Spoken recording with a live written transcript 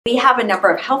We have a number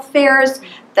of health fairs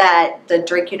that the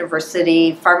Drake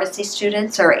University pharmacy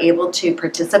students are able to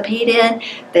participate in.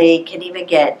 They can even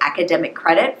get academic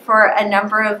credit for a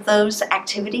number of those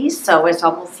activities, so it's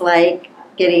almost like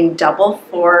getting double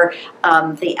for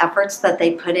the efforts that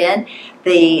they put in.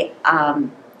 The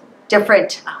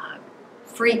different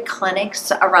free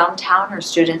clinics around town our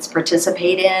students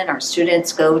participate in. Our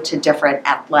students go to different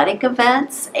athletic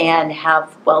events and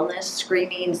have wellness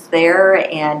screenings there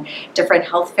and different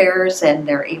health fairs, and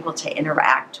they're able to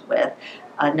interact with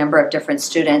a number of different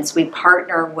students. We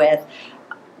partner with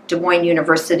Des Moines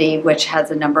University, which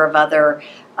has a number of other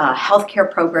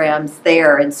healthcare programs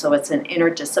there, and so it's an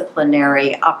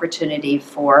interdisciplinary opportunity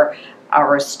for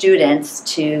our students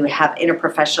to have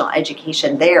interprofessional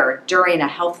education there during a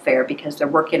health fair, because they're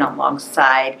working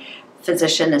alongside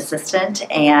physician assistant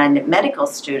and medical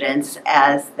students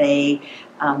as they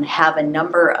have a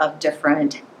number of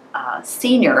different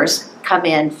seniors come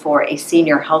in for a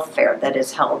senior health fair that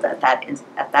is held at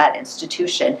that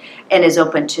institution and is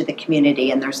open to the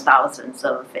community, and there's thousands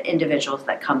of individuals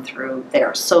that come through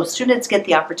there. So students get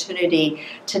the opportunity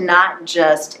to not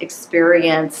just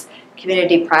experience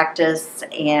community practice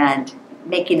and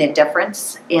making a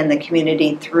difference in the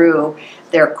community through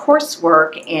their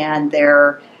coursework and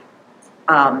their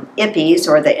IPPEs,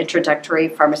 or the introductory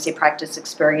pharmacy practice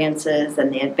experiences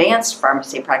and the advanced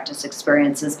pharmacy practice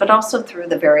experiences, but also through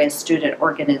the various student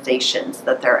organizations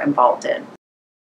that they're involved in.